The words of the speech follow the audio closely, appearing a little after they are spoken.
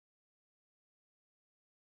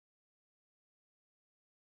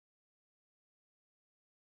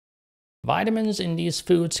Vitamins in these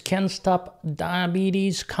foods can stop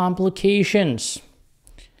diabetes complications.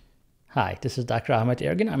 Hi, this is Dr.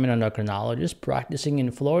 Ergin. I'm an endocrinologist practicing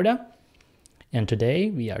in Florida. And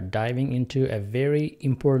today we are diving into a very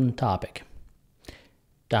important topic.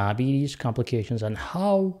 Diabetes complications and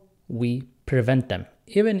how we prevent them,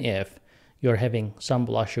 even if you're having some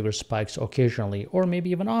blood sugar spikes occasionally or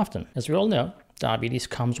maybe even often. As we all know, diabetes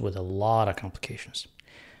comes with a lot of complications.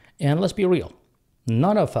 And let's be real,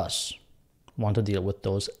 none of us want to deal with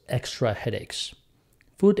those extra headaches,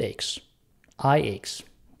 food aches, eye aches.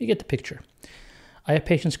 You get the picture. I have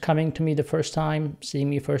patients coming to me seeing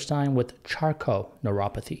me first time with charcot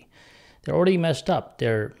neuropathy. They're already messed up.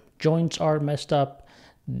 Their joints are messed up.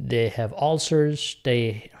 They have ulcers.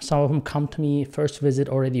 Some of them come to me first visit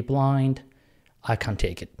already blind. I can't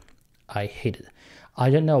take it. I hate it. I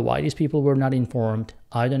don't know why these people were not informed.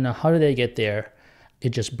 I don't know how did they get there. It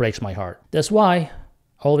just breaks my heart. That's why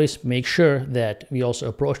always make sure that we also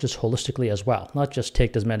approach this holistically as well. Not just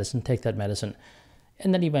take this medicine, take that medicine,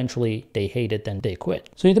 and then eventually they hate it and they quit.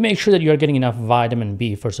 So you need to make sure that you're getting enough vitamin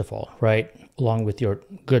B, first of all, right? Along with your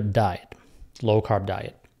good diet, low carb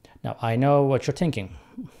diet. Now, I know what you're thinking,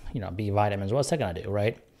 B vitamins, what's that gonna do,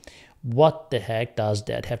 right? What the heck does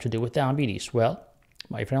that have to do with diabetes? Well,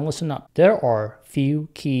 my friend, listen up. There are few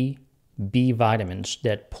key B vitamins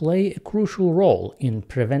that play a crucial role in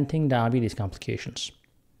preventing diabetes complications.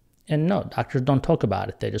 And no, doctors don't talk about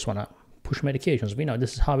it. They just want to push medications. We know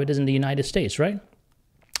this is how it is in the United States, right?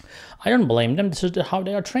 I don't blame them. This is how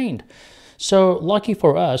they are trained. So lucky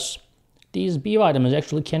for us, these B vitamins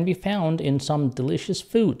actually can be found in some delicious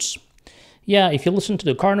foods. Yeah, if you listen to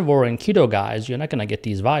the carnivore and keto guys, you're not going to get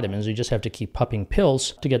these vitamins. You just have to keep popping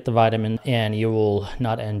pills to get the vitamin, and you will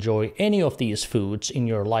not enjoy any of these foods in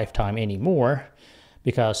your lifetime anymore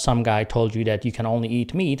because some guy told you that you can only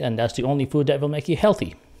eat meat and that's the only food that will make you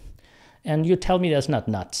healthy. And you tell me that's not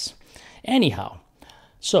nuts. Anyhow,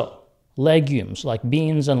 so legumes like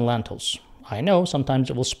beans and lentils. I know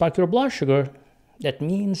sometimes it will spike your blood sugar. That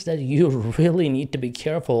means that you really need to be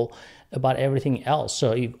careful about everything else.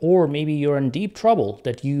 Or maybe you're in deep trouble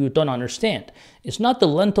that you don't understand. It's not the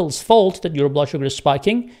lentils' fault that your blood sugar is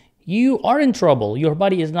spiking. You are in trouble. Your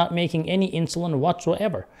body is not making any insulin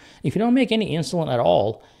whatsoever. If you don't make any insulin at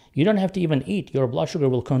all, you don't have to even eat. Your blood sugar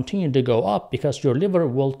will continue to go up because your liver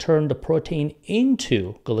will turn the protein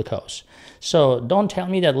into glucose. So don't tell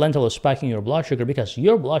me that lentil is spiking your blood sugar because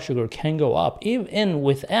your blood sugar can go up even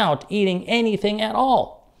without eating anything at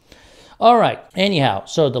all. All right, anyhow,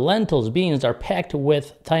 so the lentils, beans are packed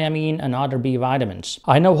with thiamine and other B vitamins.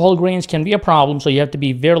 I know whole grains can be a problem, so you have to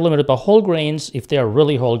be very limited by whole grains. If they're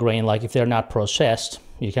really whole grain, like if they're not processed,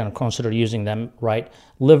 you can consider using them, right?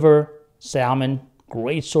 Liver, salmon,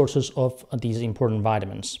 great sources of these important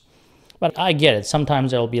vitamins. But I get it.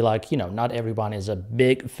 Sometimes it'll be like, not everyone is a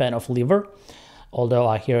big fan of liver. Although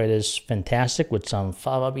I hear it is fantastic with some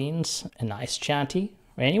fava beans, a nice chanty.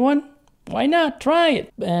 Anyone? Why not? Try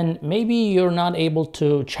it. And maybe you're not able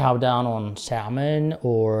to chow down on salmon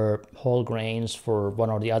or whole grains for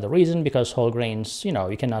one or the other reason, because whole grains,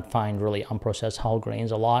 you cannot find really unprocessed whole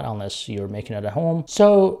grains a lot unless you're making it at home.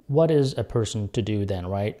 So what is a person to do then,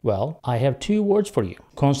 right? Well, I have two words for you.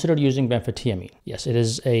 Consider using benfotiamine. Yes, it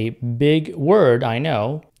is a big word, I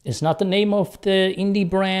know. It's not the name of the indie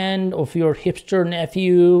brand of your hipster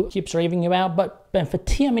nephew keeps raving about, but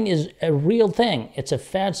benfotiamine is a real thing. It's a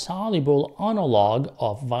fat-soluble analog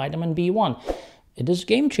of vitamin B1. It is a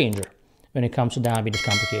game changer when it comes to diabetes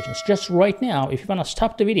complications. Just right now, if you want to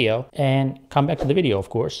stop the video and come back to the video, of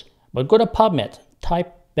course, but go to PubMed,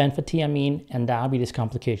 type benfotiamine and diabetes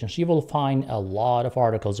complications. You will find a lot of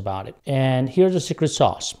articles about it. And here's the secret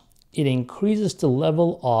sauce. It increases the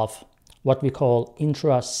level of what we call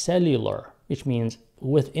intracellular, which means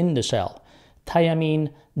within the cell,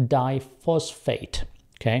 thiamine diphosphate.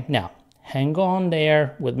 Okay, now hang on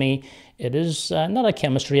there with me. It is not a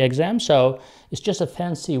chemistry exam, so it's just a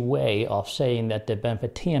fancy way of saying that the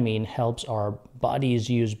benfotiamine helps our bodies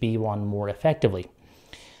use B1 more effectively.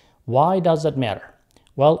 Why does that matter?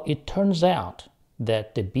 Well, it turns out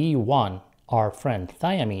that the B1, our friend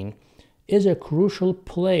thiamine, is a crucial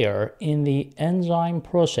player in the enzyme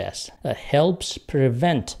process that helps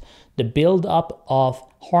prevent the buildup of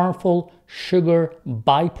harmful sugar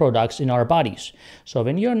byproducts in our bodies. So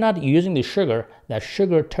when you're not using the sugar, that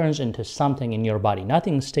sugar turns into something in your body.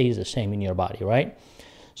 Nothing stays the same in your body, right?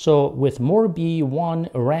 So with more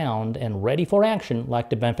B1 around and ready for action, like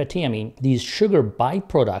the benfotiamine, these sugar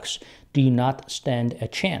byproducts do not stand a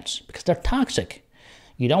chance because they're toxic.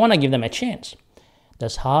 You don't want to give them a chance.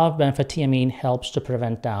 That's how benfotiamine helps to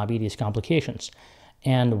prevent diabetes complications.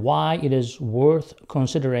 and why it is worth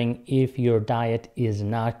considering if your diet is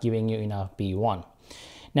not giving you enough B1.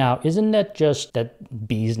 Now, isn't that just that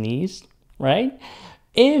bee's knees, right?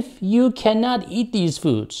 If you cannot eat these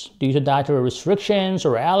foods due to dietary restrictions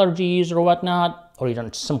or allergies or whatnot, or you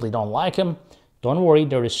simply don't like them, don't worry,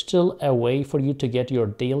 there is still a way for you to get your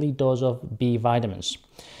daily dose of B vitamins.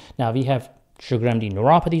 Now, we have SugarMD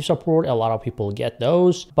Neuropathy support. A lot of people get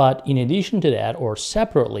those. But in addition to that, or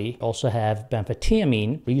separately, also have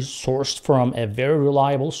Benfotiamine, sourced from a very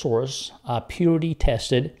reliable source, purity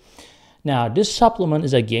tested. Now, this supplement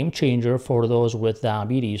is a game changer for those with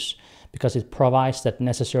diabetes because it provides that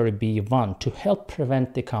necessary B1 to help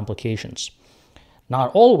prevent the complications.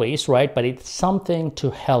 Not always, right? But it's something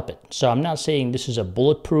to help it. So I'm not saying this is a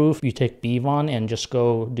bulletproof. You take B1 and just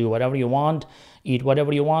go do whatever you want, eat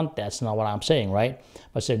whatever you want. That's not what I'm saying, right?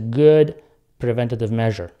 But it's a good preventative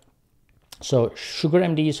measure. So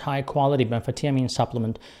SugarMD's high quality Benfotiamine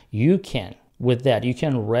supplement, with that, you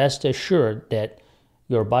can rest assured that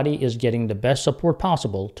your body is getting the best support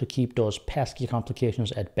possible to keep those pesky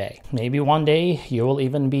complications at bay. Maybe one day you will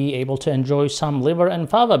even be able to enjoy some liver and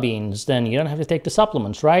fava beans. Then you don't have to take the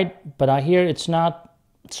supplements, right? But I hear it's not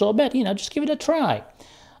so bad. Just give it a try.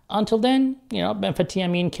 Until then,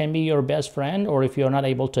 Benfotiamine can be your best friend, or if you're not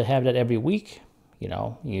able to have that every week,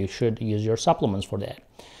 you should use your supplements for that.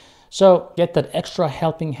 So get that extra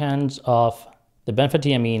helping hands of the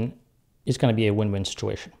Benfotiamine. It's going to be a win-win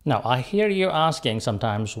situation. Now, I hear you asking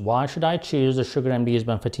sometimes, why should I choose the SugarMD's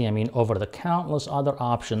Benfotiamine over the countless other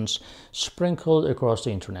options sprinkled across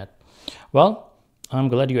the internet? Well, I'm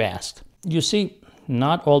glad you asked. You see,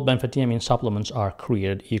 not all Benfotiamine supplements are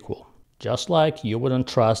created equal. Just like you wouldn't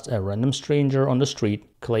trust a random stranger on the street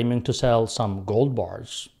claiming to sell some gold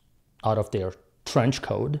bars out of their trench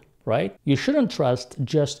coat, right? You shouldn't trust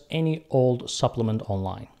just any old supplement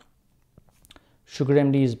online.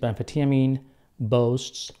 SugarMD's Benfotiamine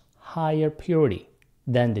boasts higher purity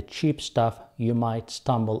than the cheap stuff you might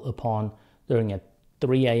stumble upon during a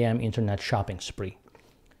 3 a.m. internet shopping spree.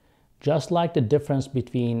 Just like the difference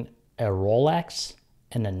between a Rolex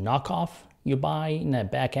and a knockoff you buy in a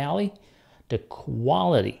back alley, the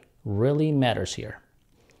quality really matters here.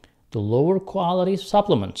 The lower quality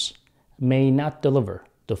supplements may not deliver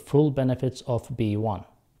the full benefits of B1.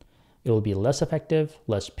 It will be less effective,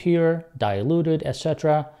 less pure, diluted,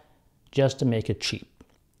 etc., just to make it cheap.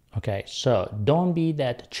 Okay, so don't be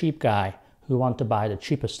that cheap guy who wants to buy the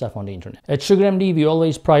cheapest stuff on the internet. At SugarMD, we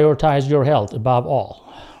always prioritize your health above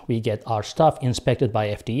all. We get our stuff inspected by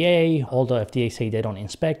FDA. Although FDA say they don't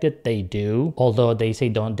inspect it, they do. Although they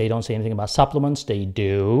don't say anything about supplements, they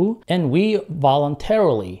do. And we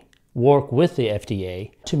voluntarily work with the FDA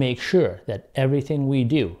to make sure that everything we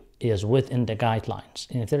do is within the guidelines.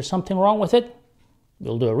 And if there's something wrong with it,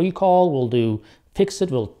 we'll do a recall, we'll fix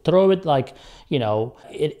it, we'll throw it.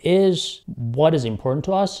 It is what is important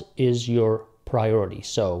to us is your priority.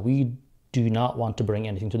 So we do not want to bring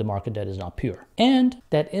anything to the market that is not pure. And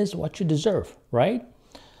that is what you deserve, right?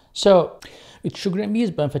 So with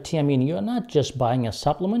SugarMD's Benfotiamine, you're not just buying a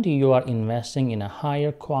supplement, you are investing in a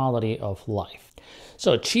higher quality of life.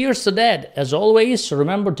 So cheers to that. As always,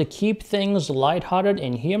 remember to keep things lighthearted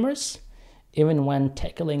and humorous, even when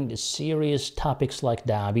tackling the serious topics like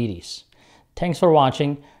diabetes. Thanks for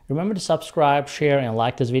watching. Remember to subscribe, share, and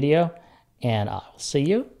like this video. And I'll see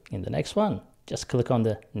you in the next one. Just click on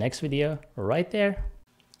the next video right there.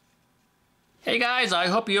 Hey guys, I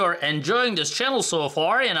hope you're enjoying this channel so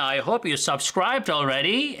far, and I hope you subscribed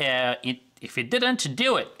already. If you didn't,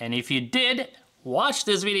 do it. And if you did, watch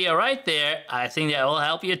this video right there. I think that will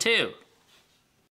help you too.